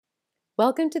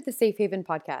Welcome to the Safe Haven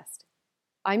Podcast.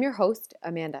 I'm your host,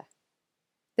 Amanda.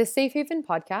 The Safe Haven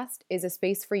Podcast is a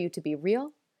space for you to be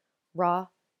real, raw,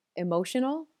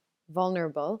 emotional,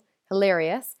 vulnerable,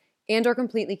 hilarious, and/or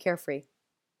completely carefree.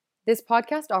 This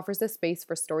podcast offers a space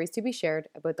for stories to be shared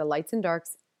about the lights and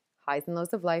darks, highs and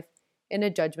lows of life in a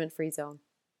judgment-free zone.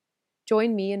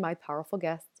 Join me and my powerful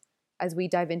guests as we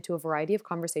dive into a variety of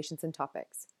conversations and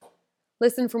topics.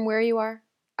 Listen from where you are,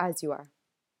 as you are.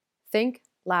 Think,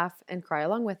 laugh, and cry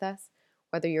along with us,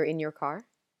 whether you're in your car,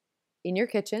 in your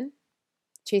kitchen,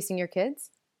 chasing your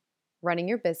kids, running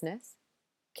your business,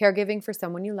 caregiving for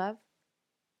someone you love,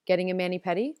 getting a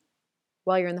mani-pedi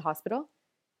while you're in the hospital,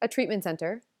 a treatment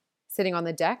center, sitting on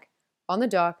the deck, on the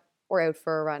dock, or out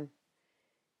for a run.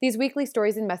 These weekly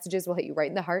stories and messages will hit you right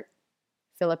in the heart,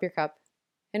 fill up your cup,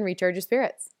 and recharge your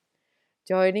spirits.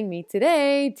 Joining me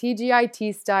today,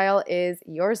 TGIT style, is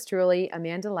yours truly,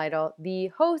 Amanda Lytle, the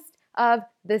host of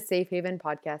the Safe Haven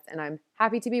Podcast, and I'm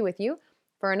happy to be with you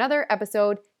for another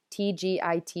episode,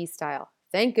 TGIT style.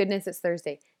 Thank goodness it's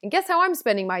Thursday. And guess how I'm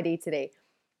spending my day today?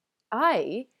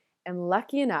 I am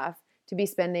lucky enough to be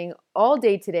spending all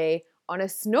day today on a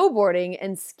snowboarding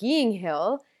and skiing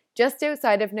hill just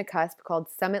outside of Nakusp called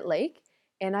Summit Lake,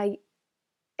 and I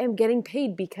am getting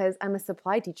paid because I'm a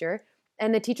supply teacher,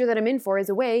 and the teacher that I'm in for is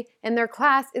away, and their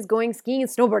class is going skiing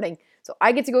and snowboarding. So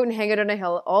I get to go out and hang out on a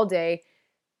hill all day.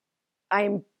 I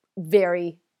am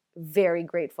very, very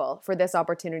grateful for this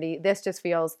opportunity. This just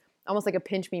feels almost like a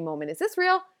pinch me moment. Is this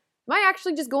real? Am I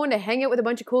actually just going to hang out with a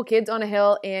bunch of cool kids on a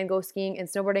hill and go skiing and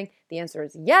snowboarding? The answer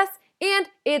is yes, and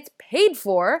it's paid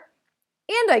for,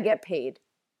 and I get paid,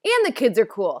 and the kids are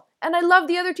cool, and I love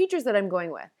the other teachers that I'm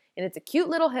going with. And it's a cute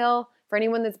little hill for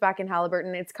anyone that's back in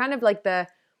Haliburton. It's kind of like the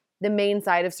main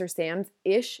side of Sir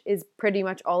Sam's-ish is pretty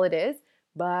much all it is,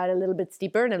 but a little bit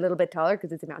steeper and a little bit taller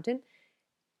because it's a mountain.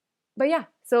 But yeah,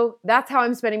 so that's how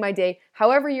I'm spending my day.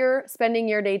 However you're spending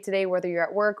your day today, whether you're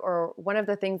at work or one of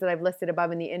the things that I've listed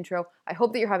above in the intro, I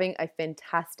hope that you're having a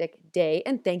fantastic day,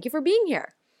 and thank you for being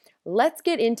here. Let's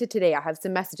get into today. I have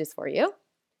some messages for you.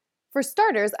 For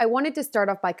starters, I wanted to start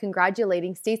off by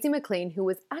congratulating Stacey McLean, who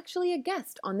was actually a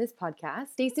guest on this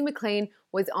podcast. Stacey McLean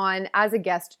was on as a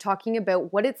guest talking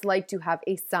about what it's like to have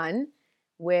a son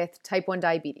with type 1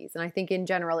 diabetes. And I think in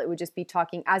general, it would just be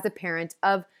talking as a parent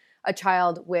of a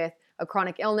child with a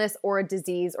chronic illness or a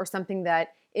disease or something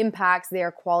that impacts their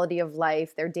quality of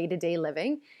life, their day-to-day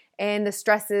living, and the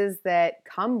stresses that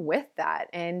come with that.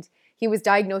 And he was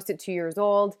diagnosed at 2 years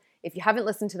old. If you haven't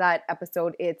listened to that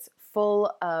episode, it's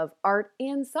full of art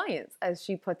and science, as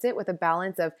she puts it, with a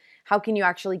balance of how can you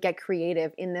actually get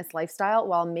creative in this lifestyle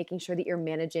while making sure that you're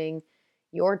managing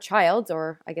your child,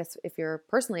 or I guess if you're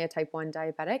personally a type 1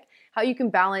 diabetic, how you can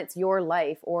balance your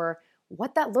life, or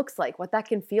what that looks like, what that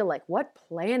can feel like, what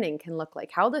planning can look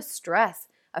like, how the stress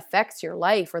affects your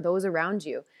life or those around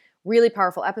you. Really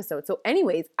powerful episode. So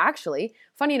anyways, actually,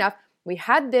 funny enough, we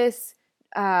had this,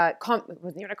 it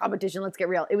wasn't even a competition, let's get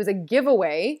real. It was a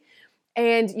giveaway,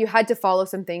 and you had to follow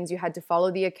some things. You had to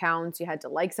follow the accounts, you had to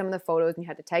like some of the photos, and you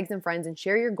had to tag some friends and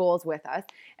share your goals with us.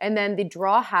 And then the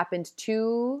draw happened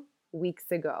 2 weeks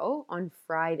ago on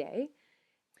Friday.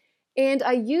 And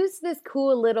I used this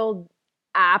cool little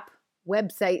app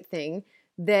website thing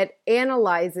that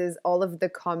analyzes all of the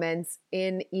comments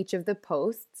in each of the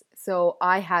posts. So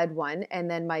I had one, and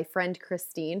then my friend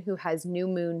Christine, who has New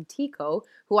Moon Tico,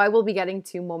 who I will be getting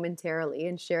to momentarily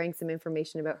and sharing some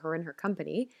information about her and her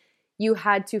company. You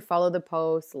had to follow the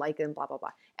post, like, and blah, blah,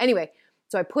 blah. Anyway,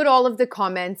 so I put all of the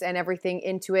comments and everything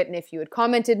into it, and if you had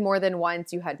commented more than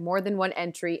once, you had more than one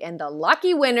entry, and the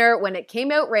lucky winner, when it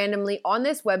came out randomly on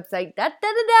this website,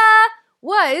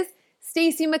 was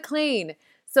Stacey McLean.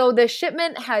 So the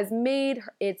shipment has made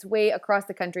its way across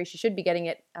the country. She should be getting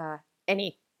it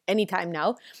any time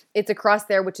now. It's across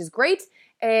there, which is great.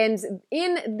 And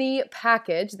in the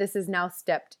package, this is now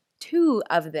step 2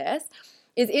 of this,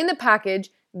 is in the package,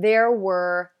 there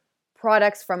were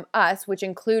products from us, which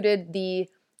included the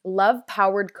Love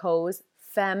Powered Co's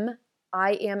Femme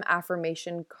I Am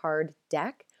Affirmation card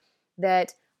deck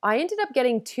that I ended up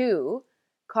getting 2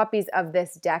 copies of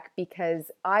this deck because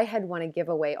I had won a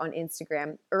giveaway on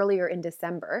Instagram earlier in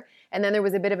December, and then there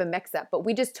was a bit of a mix-up, but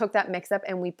we just took that mix-up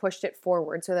and we pushed it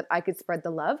forward so that I could spread the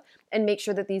love and make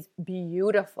sure that these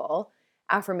beautiful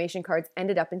affirmation cards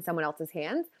ended up in someone else's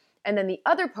hands. And then the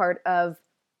other part of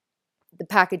the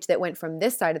package that went from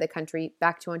this side of the country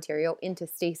back to Ontario into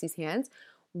Stacey's hands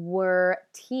were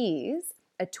teas,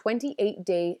 a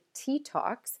 28-day tea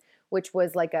talks, which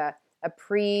was like a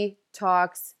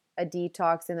pre-talks, a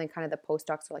detox, and then kind of the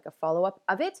post-talks are like a follow-up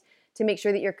of it to make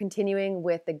sure that you're continuing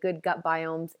with the good gut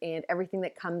biomes and everything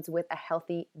that comes with a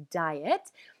healthy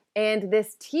diet. And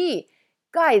this tea,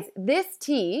 guys, this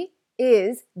tea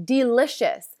is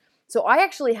delicious. So I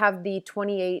actually have the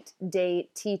 28-day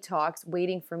tea talks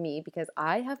waiting for me because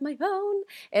I have my own,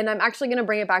 and I'm actually going to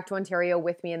bring it back to Ontario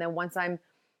with me. And then once I'm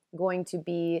going to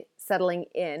be settling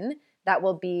in, that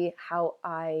will be how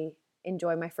I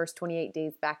enjoy my first 28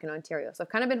 days back in Ontario. So I've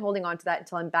kind of been holding on to that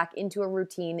until I'm back into a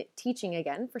routine teaching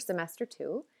again for semester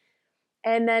 2.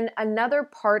 And then another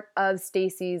part of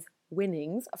Stacy's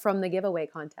winnings from the giveaway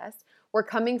contest were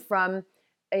coming from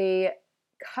a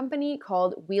company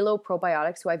called Welo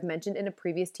Probiotics, who I've mentioned in a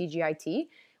previous TGIT.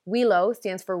 Welo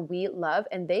stands for We Love,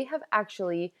 and they have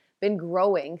actually been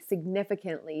growing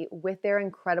significantly with their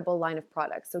incredible line of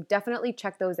products. So definitely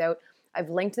check those out. I've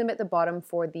linked them at the bottom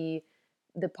for the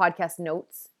podcast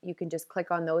notes. You can just click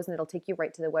on those and it'll take you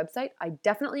right to the website. I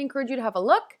definitely encourage you to have a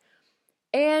look.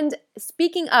 And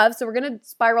speaking of, so we're going to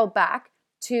spiral back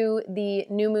to the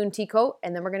New Moon Tea Co.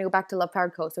 and then we're going to go back to Love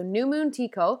Powered Co. So New Moon Tea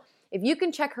Co., if you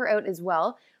can check her out as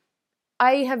well.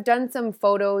 I have done some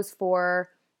photos for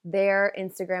their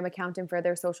Instagram account and for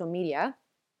their social media.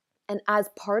 And as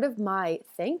part of my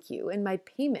thank you and my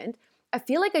payment, I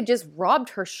feel like I just robbed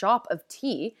her shop of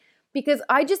tea because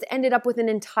I just ended up with an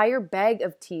entire bag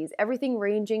of teas, everything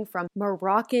ranging from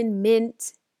Moroccan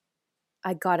mint.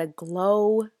 I got a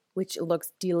glow, which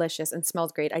looks delicious and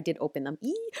smells great. I did open them.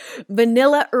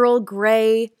 Vanilla Earl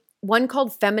Grey, one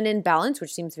called Feminine Balance,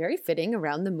 which seems very fitting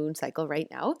around the moon cycle right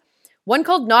now. One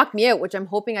called Knock Me Out, which I'm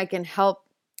hoping I can help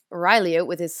Riley out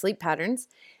with his sleep patterns.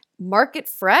 Market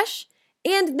Fresh.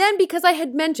 And then because I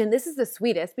had mentioned, this is the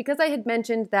sweetest, because I had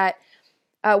mentioned that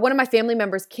one of my family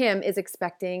members, Kim, is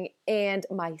expecting, and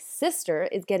my sister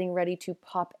is getting ready to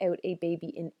pop out a baby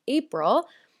in April.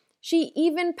 She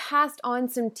even passed on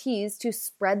some teas to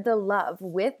spread the love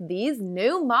with these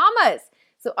new mamas.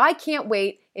 So I can't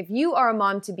wait. If you are a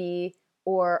mom-to-be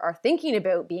or are thinking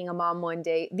about being a mom one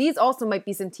day, these also might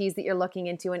be some teas that you're looking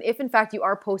into. And if in fact you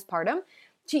are postpartum,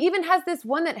 she even has this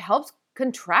one that helps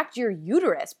contract your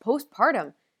uterus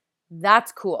postpartum.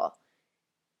 That's cool.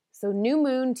 So New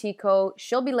Moon Tea Co.,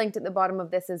 she'll be linked at the bottom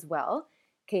of this as well.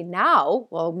 Okay, now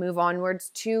we'll move onwards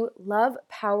to Love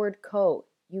Powered Co.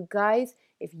 You guys,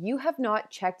 if you have not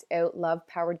checked out Love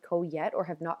Powered Co. yet or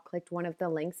have not clicked one of the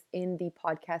links in the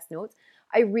podcast notes,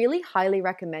 I really highly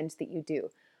recommend that you do.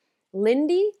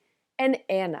 Lindy and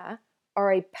Anna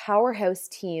are a powerhouse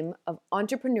team of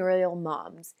entrepreneurial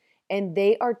moms, and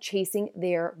they are chasing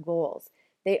their goals.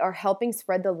 They are helping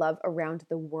spread the love around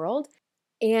the world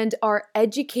and are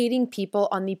educating people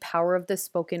on the power of the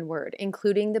spoken word,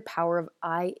 including the power of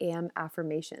I am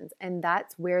affirmations. And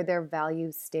that's where their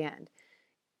values stand.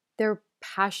 They're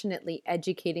passionately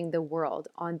educating the world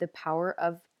on the power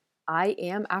of I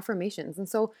am affirmations. And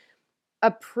so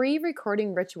a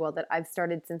pre-recording ritual that I've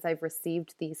started since I've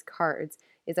received these cards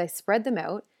is I spread them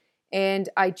out and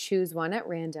I choose one at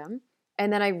random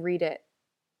and then I read it.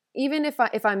 Even if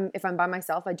I'm by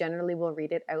myself, I generally will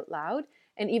read it out loud.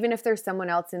 And even if there's someone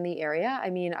else in the area,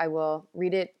 I will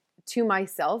read it to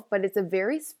myself, but it's a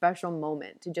very special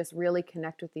moment to just really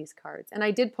connect with these cards. And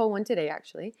I did pull one today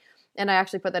actually, and I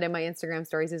actually put that in my Instagram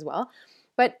stories as well.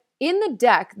 But in the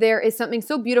deck, there is something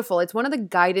so beautiful. It's one of the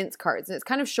guidance cards, and it's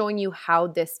kind of showing you how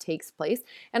this takes place.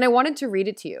 And I wanted to read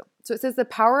it to you. So it says, the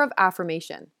power of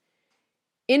affirmation.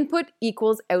 Input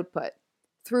equals output.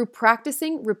 Through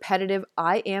practicing repetitive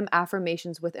I am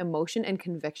affirmations with emotion and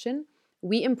conviction,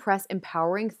 we impress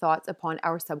empowering thoughts upon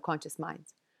our subconscious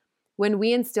minds. When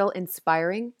we instill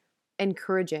inspiring,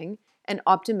 encouraging, and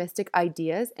optimistic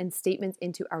ideas and statements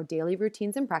into our daily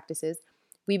routines and practices,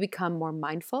 we become more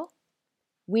mindful.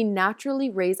 We naturally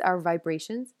raise our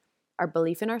vibrations, our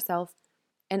belief in ourselves,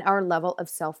 and our level of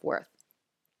self-worth.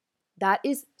 That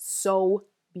is so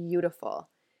beautiful.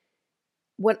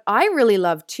 What I really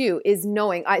love too is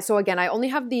knowing, I only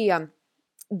have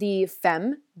the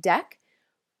Femme deck,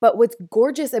 but what's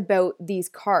gorgeous about these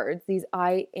cards, these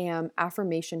I am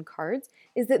affirmation cards,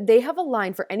 is that they have a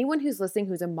line for anyone who's listening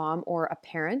who's a mom or a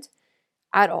parent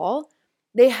at all.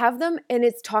 They have them and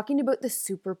it's talking about the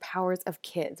superpowers of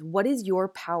kids. What is your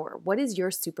power? What is your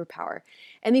superpower?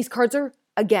 And these cards are,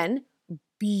 again,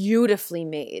 beautifully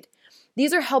made.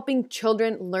 These are helping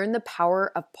children learn the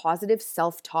power of positive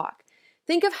self-talk.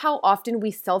 Think of how often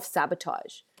we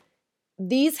self-sabotage.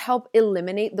 These help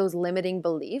eliminate those limiting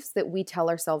beliefs that we tell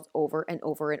ourselves over and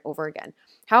over and over again.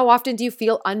 How often do you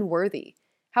feel unworthy?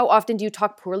 How often do you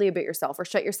talk poorly about yourself or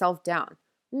shut yourself down?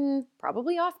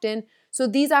 Probably often. So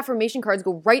these affirmation cards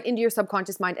go right into your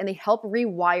subconscious mind and they help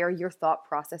rewire your thought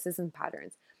processes and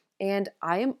patterns. And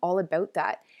I am all about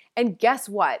that. And guess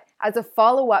what? As a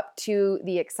follow-up to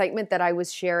the excitement that I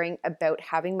was sharing about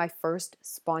having my first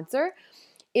sponsor,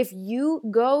 if you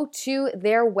go to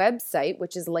their website,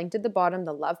 which is linked at the bottom,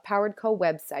 the Love Powered Co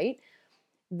website,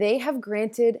 they have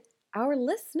granted our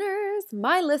listeners,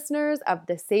 my listeners of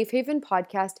the Safe Haven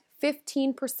podcast,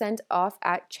 15% off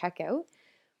at checkout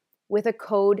with a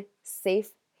code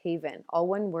SAFEHAVEN, all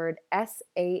one word,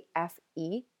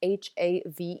 SAFEHAVEN,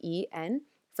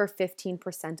 for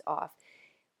 15% off.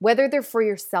 Whether they're for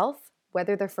yourself,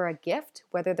 whether they're for a gift,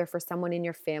 whether they're for someone in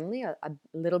your family, a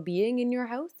little being in your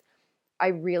house, I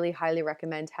really highly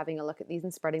recommend having a look at these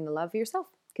and spreading the love yourself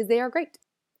because they are great.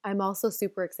 I'm also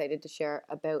super excited to share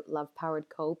about Love Powered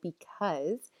Co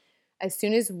because as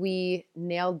soon as we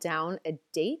nail down a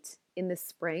date in the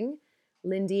spring,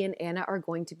 Lindy and Anna are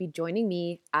going to be joining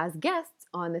me as guests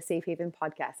on the Safe Haven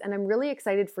podcast. And I'm really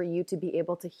excited for you to be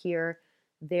able to hear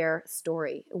their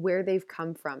story, where they've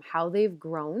come from, how they've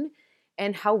grown,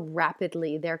 and how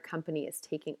rapidly their company is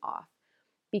taking off.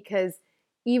 Because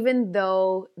even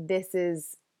though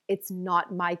it's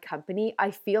not my company,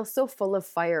 I feel so full of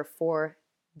fire for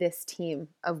this team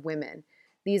of women,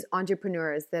 these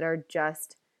entrepreneurs that are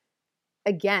just,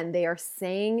 again, they are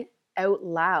saying out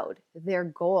loud their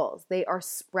goals. They are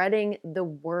spreading the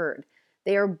word.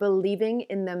 They are believing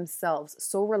in themselves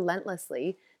so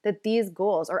relentlessly that these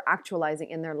goals are actualizing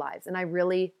in their lives. And I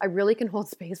really can hold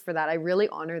space for that. I really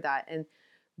honor that. And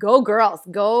go girls,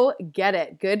 go get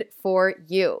it. Good for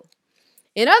you.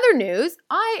 In other news,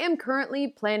 I am currently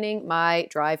planning my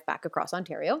drive back across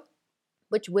Ontario,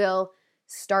 which will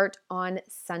start on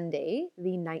Sunday,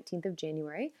 the 19th of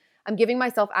January. I'm giving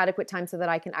myself adequate time so that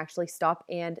I can actually stop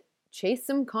and chase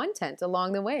some content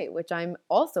along the way, which I'm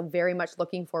also very much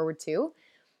looking forward to.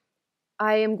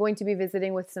 I am going to be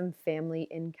visiting with some family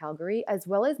in Calgary, as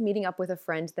well as meeting up with a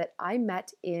friend that I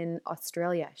met in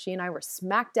Australia. She and I were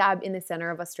smack dab in the center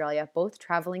of Australia, both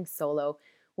traveling solo.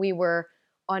 We were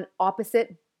on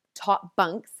opposite top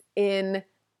bunks in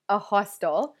a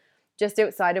hostel just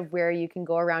outside of where you can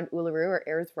go around Uluru or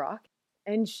Ayers Rock.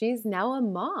 And she's now a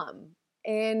mom.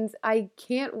 And I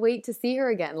can't wait to see her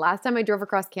again. Last time I drove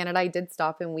across Canada, I did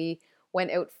stop and we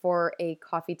went out for a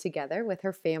coffee together with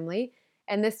her family.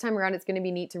 And this time around, it's going to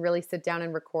be neat to really sit down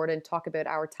and record and talk about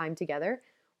our time together.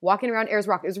 Walking around Ayers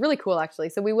Rock, it was really cool actually.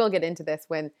 So we will get into this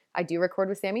when I do record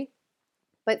with Sammy.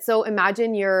 But so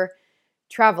imagine you're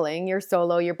traveling, you're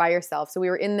solo, you're by yourself. So we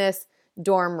were in this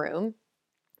dorm room.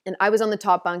 And I was on the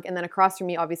top bunk, and then across from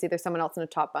me, obviously, there's someone else in a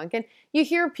top bunk. And you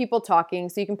hear people talking,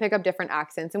 so you can pick up different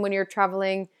accents. And when you're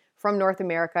traveling from North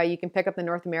America, you can pick up the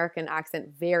North American accent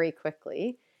very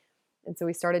quickly. And so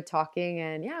we started talking,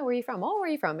 and yeah, where are you from? Oh, where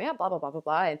are you from? Yeah, blah, blah, blah, blah,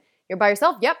 blah. And you're by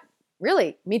yourself? Yep.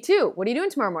 Really? Me too. What are you doing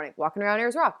tomorrow morning? Walking around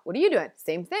Ayers Rock. What are you doing?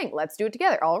 Same thing. Let's do it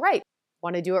together. All right.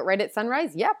 Want to do it right at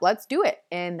sunrise? Yep, let's do it.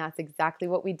 And that's exactly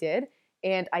what we did.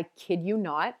 And I kid you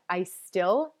not, I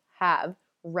still have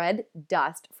red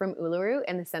dust from Uluru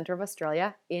in the center of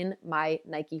Australia in my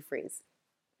Nike Freeze.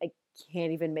 I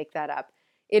can't even make that up.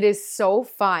 It is so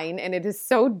fine and it is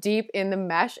so deep in the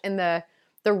mesh and the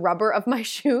rubber of my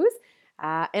shoes.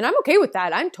 And I'm okay with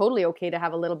that. I'm totally okay to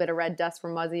have a little bit of red dust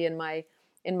from Muzzy in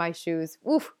my shoes.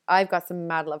 Oof, I've got some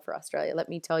mad love for Australia, let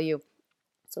me tell you.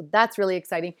 So that's really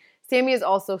exciting. Sammy is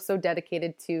also so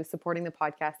dedicated to supporting the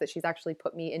podcast that she's actually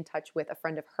put me in touch with a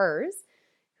friend of hers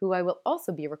who I will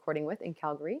also be recording with in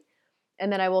Calgary.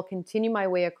 And then I will continue my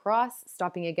way across,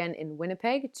 stopping again in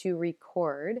Winnipeg to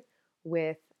record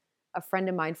with a friend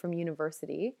of mine from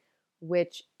university,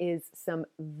 which is some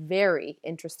very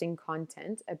interesting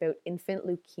content about infant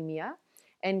leukemia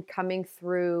and coming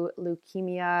through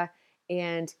leukemia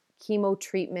and chemo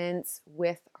treatments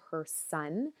with her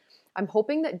son. I'm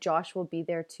hoping that Josh will be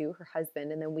there too, her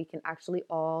husband, and then we can actually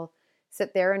all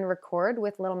sit there and record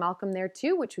with little Malcolm there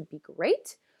too, which would be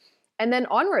great. And then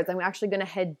onwards, I'm actually going to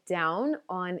head down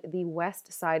on the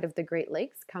west side of the Great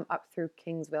Lakes, come up through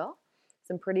Kingsville,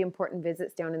 some pretty important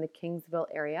visits down in the Kingsville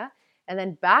area, and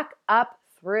then back up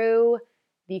through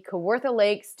the Kawartha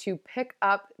Lakes to pick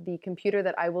up the computer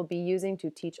that I will be using to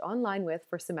teach online with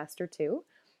for semester 2,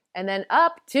 and then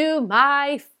up to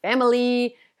my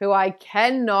family, who I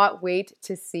cannot wait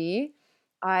to see.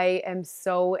 I am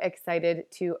so excited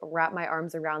to wrap my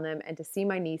arms around them and to see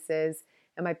my nieces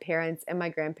and my parents and my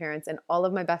grandparents and all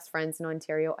of my best friends in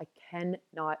Ontario. I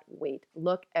cannot wait.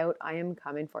 Look out, I am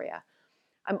coming for you.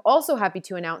 I'm also happy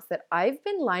to announce that I've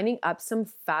been lining up some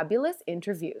fabulous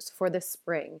interviews for the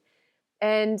spring.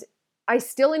 And I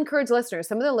still encourage listeners.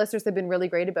 Some of the listeners have been really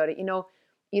great about it. You know,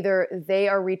 either they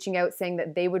are reaching out saying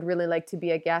that they would really like to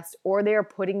be a guest, or they are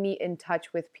putting me in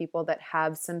touch with people that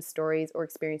have some stories or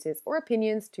experiences or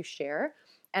opinions to share.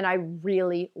 And I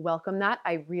really welcome that.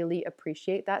 I really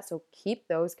appreciate that. So keep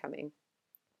those coming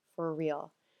for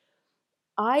real.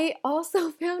 I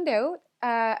also found out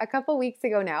a couple weeks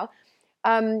ago now,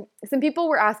 some people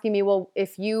were asking me, well,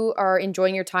 if you are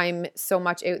enjoying your time so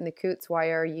much out in the Coots,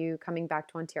 why are you coming back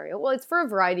to Ontario? Well, it's for a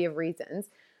variety of reasons.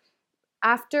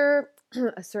 After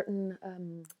a certain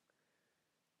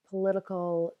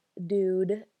political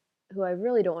dude, who I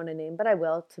really don't want to name, but I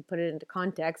will to put it into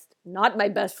context, not my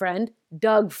best friend,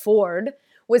 Doug Ford,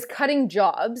 was cutting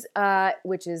jobs,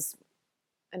 which is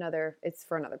it's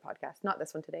for another podcast, not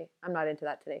this one today. I'm not into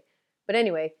that today. But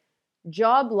anyway,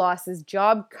 job losses,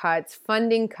 job cuts,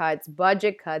 funding cuts,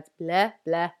 budget cuts, blah,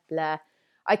 blah, blah.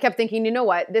 I kept thinking, you know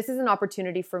what? This is an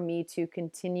opportunity for me to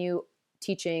continue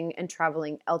teaching and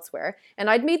traveling elsewhere. And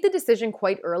I'd made the decision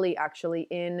quite early, actually,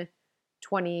 in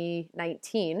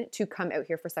 2019 to come out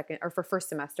here for first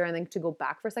semester and then to go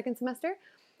back for second semester.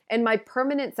 And my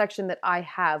permanent section that I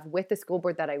have with the school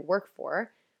board that I work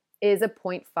for is a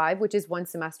 0.5, which is one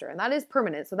semester. And that is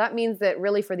permanent. So that means that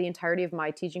really for the entirety of my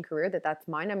teaching career, that's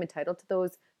mine. I'm entitled to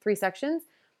those 3 sections.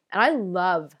 And I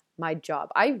love my job.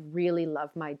 I really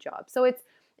love my job. So it's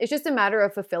just a matter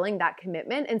of fulfilling that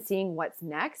commitment and seeing what's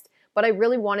next. But I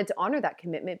really wanted to honor that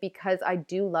commitment because I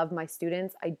do love my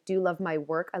students. I do love my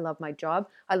work. I love my job.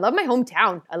 I love my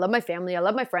hometown. I love my family. I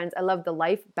love my friends. I love the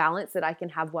life balance that I can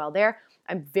have while there.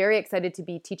 I'm very excited to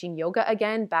be teaching yoga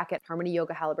again back at Harmony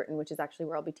Yoga Haliburton, which is actually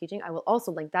where I'll be teaching. I will also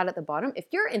link that at the bottom. If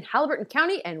you're in Haliburton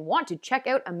County and want to check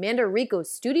out Amanda Rico's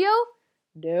studio,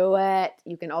 do it.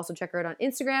 You can also check her out on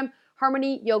Instagram,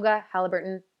 Harmony Yoga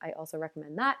Haliburton. I also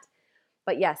recommend that.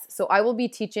 But yes, so I will be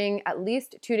teaching at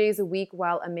least 2 days a week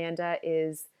while Amanda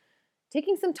is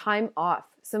taking some time off,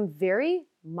 some very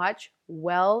much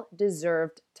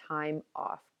well-deserved time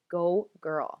off. Go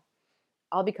girl.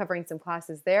 I'll be covering some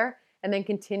classes there and then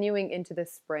continuing into the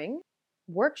spring.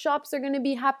 Workshops are going to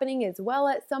be happening as well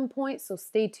at some point, so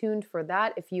stay tuned for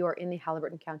that if you are in the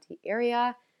Haliburton County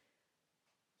area.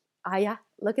 Yeah,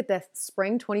 look at this.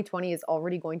 Spring 2020 is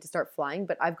already going to start flying,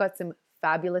 but I've got some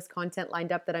fabulous content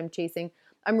lined up that I'm chasing.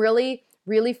 I'm really,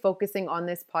 really focusing on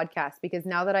this podcast because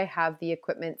now that I have the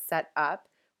equipment set up,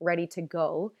 ready to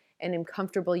go, and am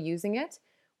comfortable using it,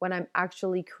 when I'm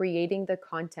actually creating the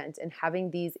content and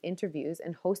having these interviews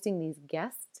and hosting these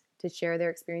guests to share their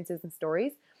experiences and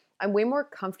stories, I'm way more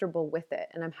comfortable with it.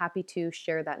 And I'm happy to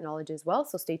share that knowledge as well.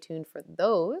 So stay tuned for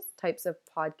those types of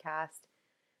podcast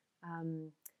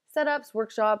setups,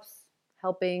 workshops,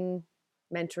 helping,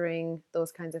 mentoring,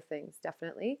 those kinds of things,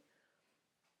 definitely.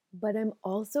 But I'm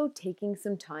also taking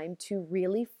some time to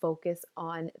really focus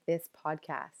on this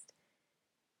podcast.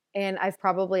 And I've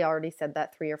probably already said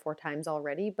that 3 or 4 times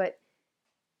already, but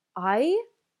I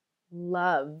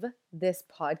love this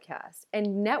podcast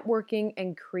and networking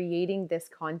and creating this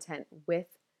content with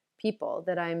people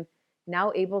that I'm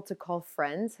now able to call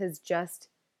friends it's just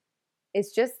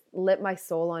lit my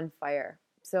soul on fire.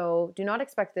 So do not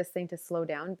expect this thing to slow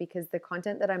down because the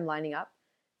content that I'm lining up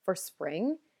for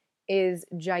spring is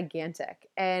gigantic.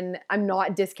 And I'm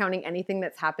not discounting anything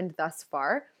that's happened thus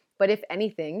far, but if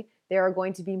anything, there are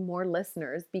going to be more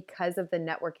listeners because of the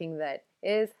networking that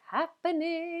is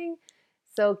happening.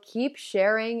 So keep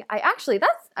sharing.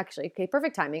 That's actually, okay,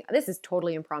 perfect timing. This is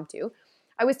totally impromptu.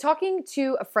 I was talking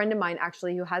to a friend of mine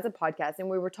actually who has a podcast, and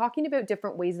we were talking about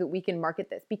different ways that we can market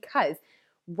this because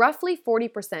roughly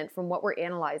 40% from what we're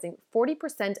analyzing,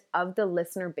 40% of the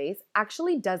listener base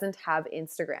actually doesn't have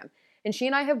Instagram. And she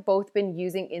and I have both been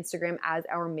using Instagram as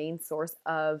our main source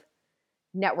of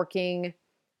networking,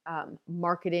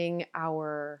 marketing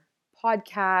our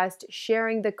podcast,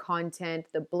 sharing the content,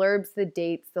 the blurbs, the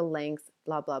dates, the links,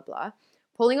 blah, blah, blah,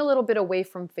 pulling a little bit away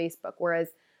from Facebook, whereas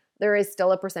there is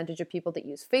still a percentage of people that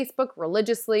use Facebook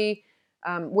religiously,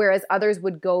 whereas others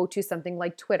would go to something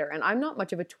like Twitter. And I'm not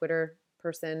much of a Twitter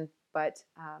person, but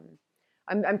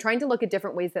I'm trying to look at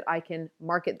different ways that I can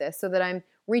market this so that I'm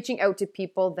reaching out to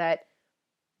people that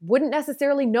wouldn't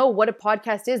necessarily know what a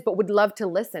podcast is, but would love to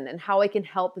listen, and how I can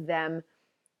help them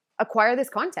acquire this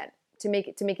content to make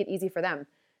it easy for them.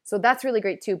 So that's really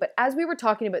great too. But as we were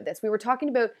talking about this, we were talking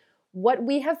about what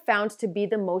we have found to be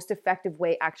the most effective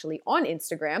way actually on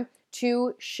Instagram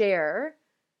to share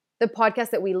the podcast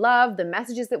that we love, the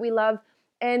messages that we love.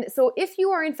 And so if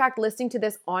you are in fact listening to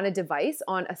this on a device,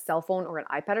 on a cell phone or an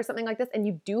iPad or something like this, and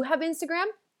you do have Instagram,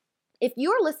 if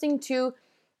you are listening to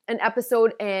an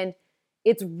episode and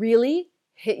it's really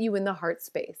hit you in the heart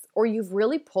space, or you've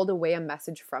really pulled away a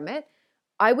message from it,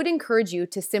 I would encourage you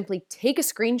to simply take a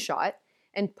screenshot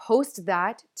and post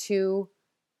that to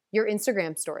your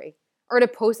Instagram story, or to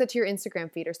post it to your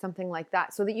Instagram feed or something like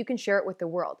that so that you can share it with the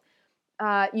world.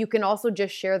 You can also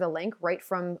just share the link right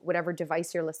from whatever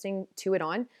device you're listening to it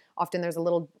on. Often there's a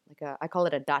little, I call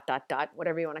it a ...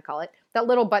 whatever you want to call it. That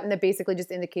little button that basically just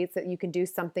indicates that you can do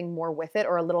something more with it,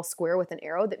 or a little square with an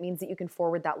arrow that means that you can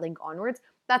forward that link onwards.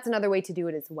 That's another way to do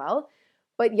it as well.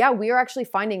 But yeah, we are actually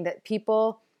finding that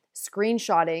people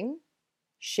screenshotting,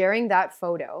 sharing that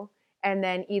photo, and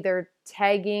then either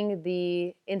tagging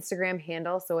the Instagram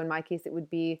handle. So in my case, it would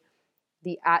be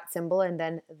the @ symbol and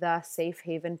then the Safe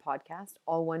Haven Podcast,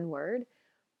 all one word.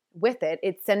 With it,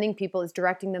 it's sending people, it's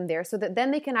directing them there so that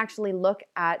then they can actually look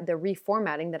at the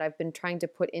reformatting that I've been trying to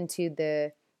put into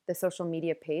the social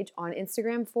media page on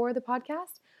Instagram for the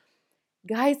podcast.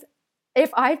 Guys, if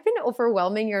I've been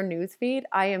overwhelming your newsfeed,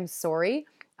 I am sorry.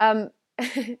 Some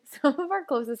of our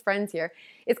closest friends here,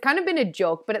 it's kind of been a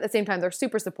joke, but at the same time, they're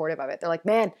super supportive of it. They're like,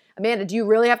 man, Amanda, do you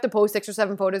really have to post 6 or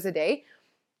 7 photos a day?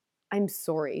 I'm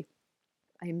sorry.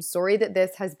 I am sorry that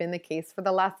this has been the case for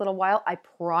the last little while. I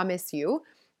promise you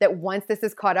that once this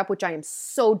is caught up, which I am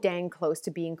so dang close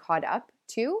to being caught up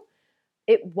to,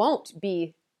 it won't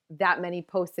be that many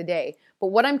posts a day. But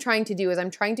what I'm trying to do is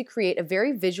I'm trying to create a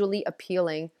very visually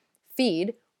appealing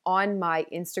feed on my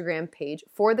Instagram page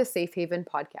for the Safe Haven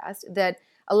Podcast that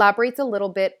elaborates a little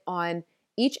bit on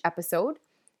each episode.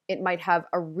 It might have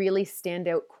a really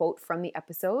standout quote from the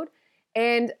episode.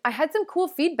 And I had some cool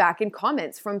feedback and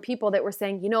comments from people that were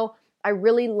saying, I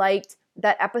really liked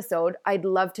that episode. I'd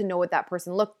love to know what that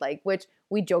person looked like, which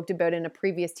we joked about in a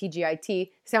previous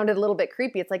TGIT. Sounded a little bit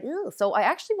creepy. It's like, ew. So I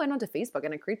actually went onto Facebook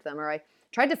and I creeped them, or I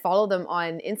tried to follow them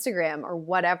on Instagram or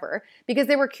whatever, because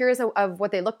they were curious of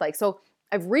what they looked like. So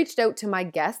I've reached out to my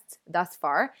guests thus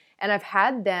far, and I've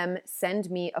had them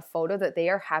send me a photo that they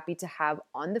are happy to have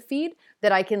on the feed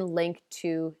that I can link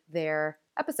to their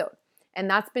episode. And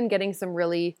that's been getting some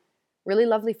really, really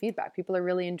lovely feedback. People are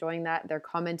really enjoying that. They're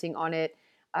commenting on it.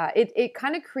 It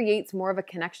kind of creates more of a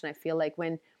connection, I feel like,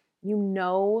 when you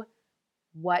know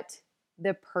what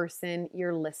the person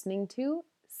you're listening to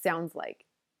sounds like.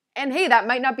 And hey, that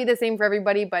might not be the same for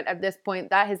everybody, but at this point,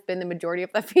 that has been the majority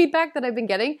of the feedback that I've been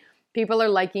getting. People are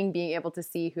liking being able to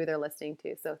see who they're listening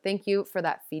to. So thank you for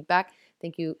that feedback.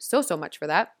 Thank you so, so much for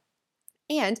that.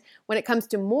 And when it comes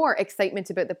to more excitement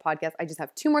about the podcast, I just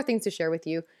have 2 more things to share with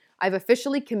you. I've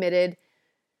officially committed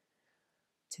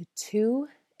to 2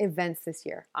 events this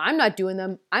year. I'm not doing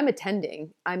them. I'm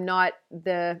attending. I'm not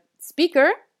the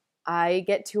speaker. I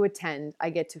get to attend.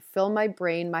 I get to fill my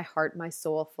brain, my heart, my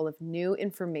soul full of new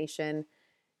information,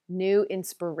 new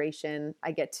inspiration.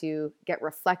 I get to get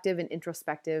reflective and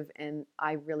introspective, and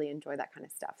I really enjoy that kind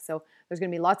of stuff. So there's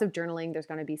going to be lots of journaling. There's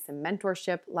going to be some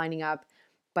mentorship lining up.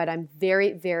 But I'm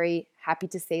very, very happy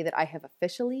to say that I have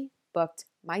officially booked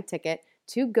my ticket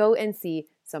to go and see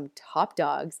some top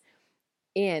dogs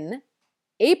in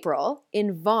April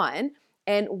in Vaughan.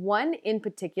 And one in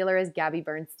particular is Gabby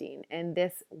Bernstein. And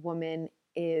this woman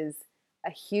is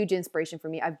a huge inspiration for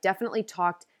me. I've definitely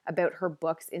talked about her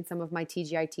books in some of my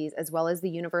TGITs, as well as The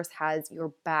Universe Has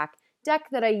Your Back deck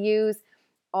that I use.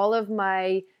 All of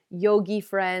my yogi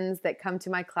friends that come to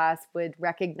my class would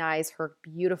recognize her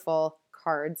beautiful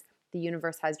cards, The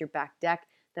Universe Has Your Back deck,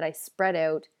 that I spread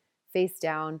out face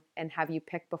down and have you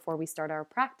pick before we start our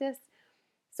practice.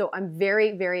 So I'm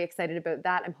very, very excited about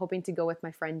that. I'm hoping to go with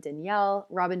my friend Danielle.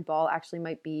 Robin Ball actually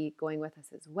might be going with us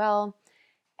as well.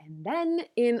 And then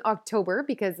in October,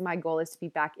 because my goal is to be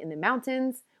back in the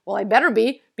mountains, well, I better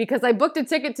be, because I booked a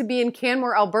ticket to be in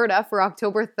Canmore, Alberta for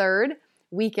October 3rd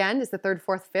weekend. It's the 3rd,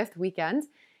 4th, 5th weekend.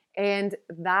 And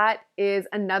that is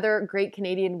another Great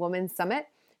Canadian Women's Summit.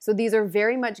 So these are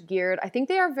very much geared, I think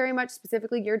they are very much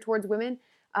specifically geared towards women,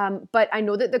 but I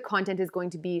know that the content is going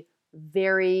to be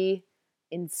very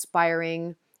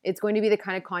inspiring. It's going to be the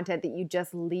kind of content that you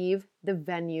just leave the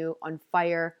venue on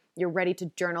fire. You're ready to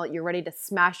journal. You're ready to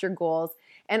smash your goals.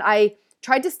 And I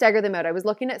tried to stagger them out. I was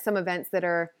looking at some events that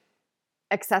are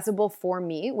accessible for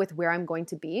me with where I'm going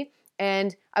to be.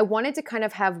 And I wanted to kind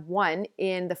of have one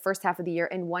in the first half of the year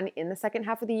and one in the second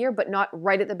half of the year, but not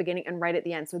right at the beginning and right at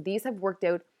the end. So these have worked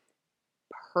out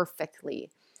perfectly.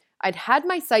 I'd had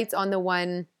my sights on the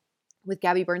one with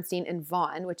Gabby Bernstein in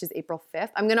Vaughan, which is April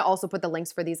 5th. I'm going to also put the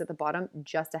links for these at the bottom,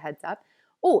 just a heads up.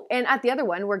 Oh, and at the other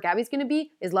one where Gabby's going to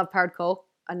be is Love Powered Co.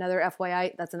 Another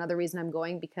FYI, that's another reason I'm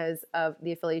going, because of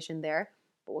the affiliation there,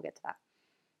 but we'll get to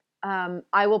that.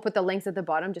 I will put the links at the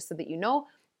bottom just so that you know.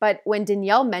 But when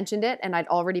Danielle mentioned it, and I'd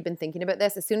already been thinking about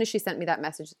this, as soon as she sent me that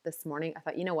message this morning, I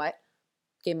thought, you know what?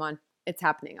 Game on. It's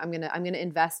happening. I'm gonna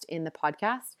invest in the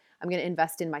podcast. I'm gonna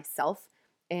invest in myself.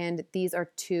 And these are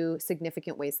 2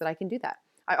 significant ways that I can do that.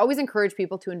 I always encourage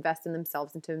people to invest in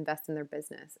themselves and to invest in their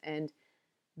business. And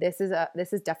this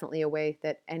is definitely a way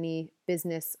that any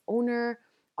business owner,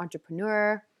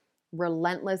 entrepreneur,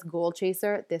 relentless goal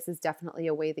chaser, this is definitely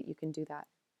a way that you can do that.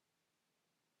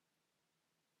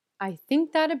 I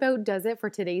think that about does it for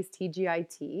today's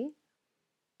TGIT.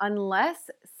 Unless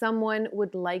someone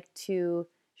would like to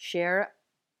share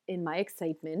in my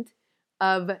excitement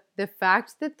of the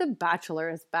fact that The Bachelor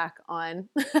is back on,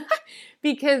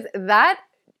 because that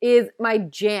is my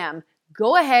jam.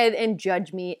 Go ahead and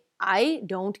judge me. I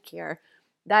don't care.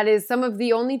 That is some of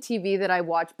the only TV that I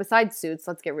watch besides Suits.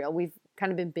 Let's get real. We've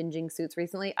kind of been binging Suits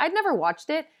recently. I'd never watched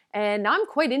it, and now I'm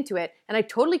quite into it. And I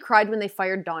totally cried when they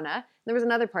fired Donna. There was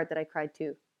another part that I cried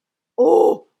too.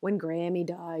 Oh, when Grammy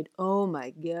died. Oh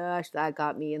my gosh, that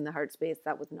got me in the heart space.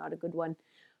 That was not a good one.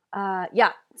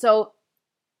 Yeah, so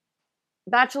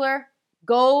Bachelor,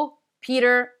 go,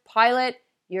 Peter, pilot.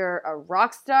 You're a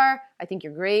rock star. I think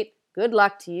you're great. Good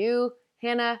luck to you.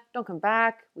 Hannah, don't come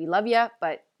back. We love you,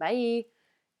 but bye.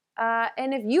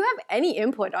 And if you have any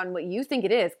input on what you think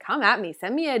it is, come at me.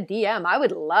 Send me a DM. I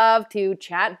would love to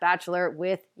chat Bachelor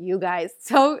with you guys.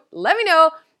 So let me know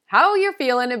how you're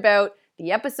feeling about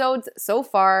the episodes so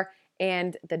far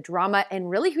and the drama and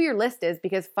really who your list is,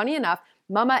 because funny enough,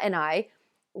 Mama and I,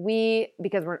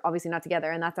 because we're obviously not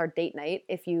together and that's our date night.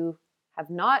 If you have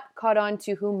not caught on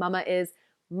to who Mama is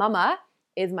my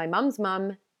mom's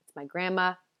mom. It's my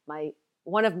grandma,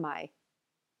 one of my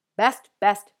best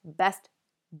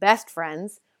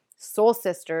friends, soul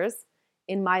sisters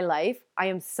in my life. I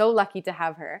am so lucky to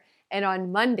have her. And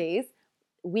on Mondays,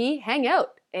 we hang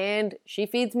out and she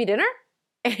feeds me dinner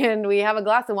and we have a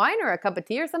glass of wine or a cup of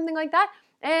tea or something like that.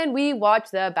 And we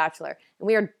watch The Bachelor and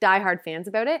we are diehard fans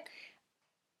about it.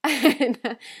 And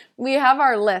we have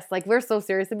our list, like we're so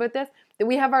serious about this, that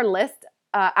we have our list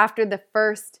after the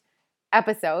first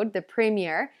episode, the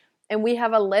premiere, and we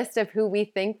have a list of who we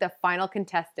think the final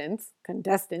contestants,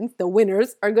 the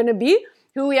winners are going to be,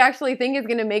 who we actually think is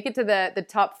going to make it to the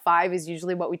top 5 is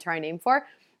usually what we try and aim for.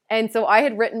 And so I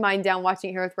had written mine down watching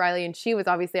it here with Riley, and she was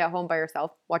obviously at home by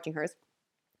herself watching hers.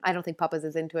 I don't think Papa's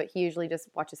is into it. He usually just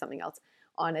watches something else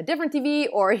on a different TV,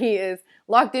 or he is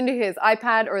locked into his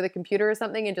iPad or the computer or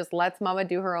something and just lets Mama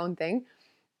do her own thing.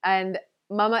 And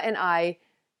Mama and I,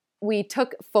 we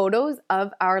took photos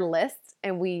of our lists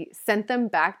and we sent them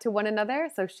back to one another.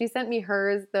 So she sent me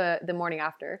hers the morning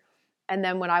after. And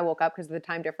then when I woke up, because of the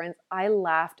time difference, I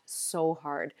laughed so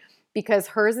hard because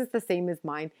hers is the same as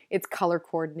mine. It's color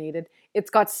coordinated. It's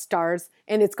got stars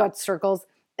and it's got circles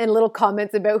and little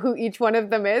comments about who each one of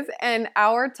them is. And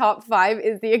our top 5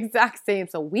 is the exact same.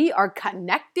 So we are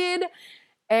connected.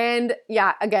 And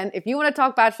yeah, again, if you want to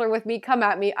talk Bachelor with me, come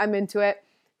at me. I'm into it.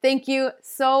 Thank you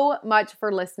so much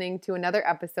for listening to another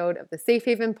episode of the Safe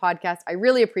Haven podcast. I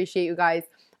really appreciate you guys.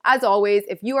 As always,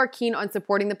 if you are keen on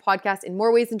supporting the podcast in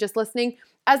more ways than just listening,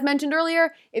 as mentioned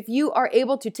earlier, if you are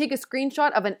able to take a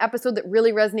screenshot of an episode that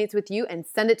really resonates with you and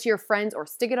send it to your friends or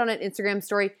stick it on an Instagram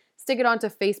story, stick it onto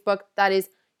Facebook, that is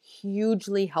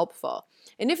hugely helpful.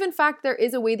 And if in fact there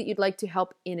is a way that you'd like to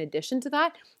help in addition to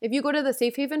that, if you go to the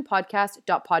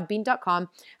safehavenpodcast.podbean.com,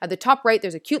 at the top right,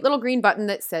 there's a cute little green button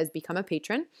that says become a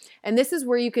patron. And this is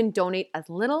where you can donate as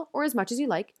little or as much as you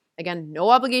like. Again,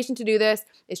 no obligation to do this.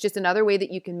 It's just another way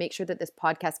that you can make sure that this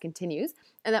podcast continues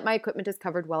and that my equipment is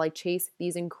covered while I chase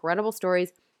these incredible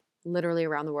stories literally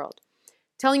around the world.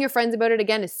 Telling your friends about it,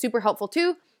 again, is super helpful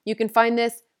too. You can find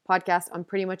this podcast on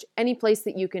pretty much any place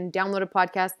that you can download a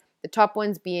podcast. The top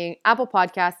ones being Apple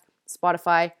Podcasts,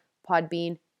 Spotify,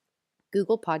 Podbean,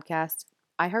 Google Podcasts,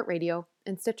 iHeartRadio,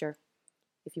 and Stitcher.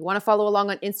 If you want to follow along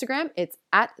on Instagram, it's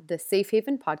at the Safe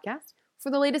Haven Podcast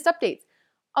for the latest updates.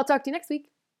 I'll talk to you next week.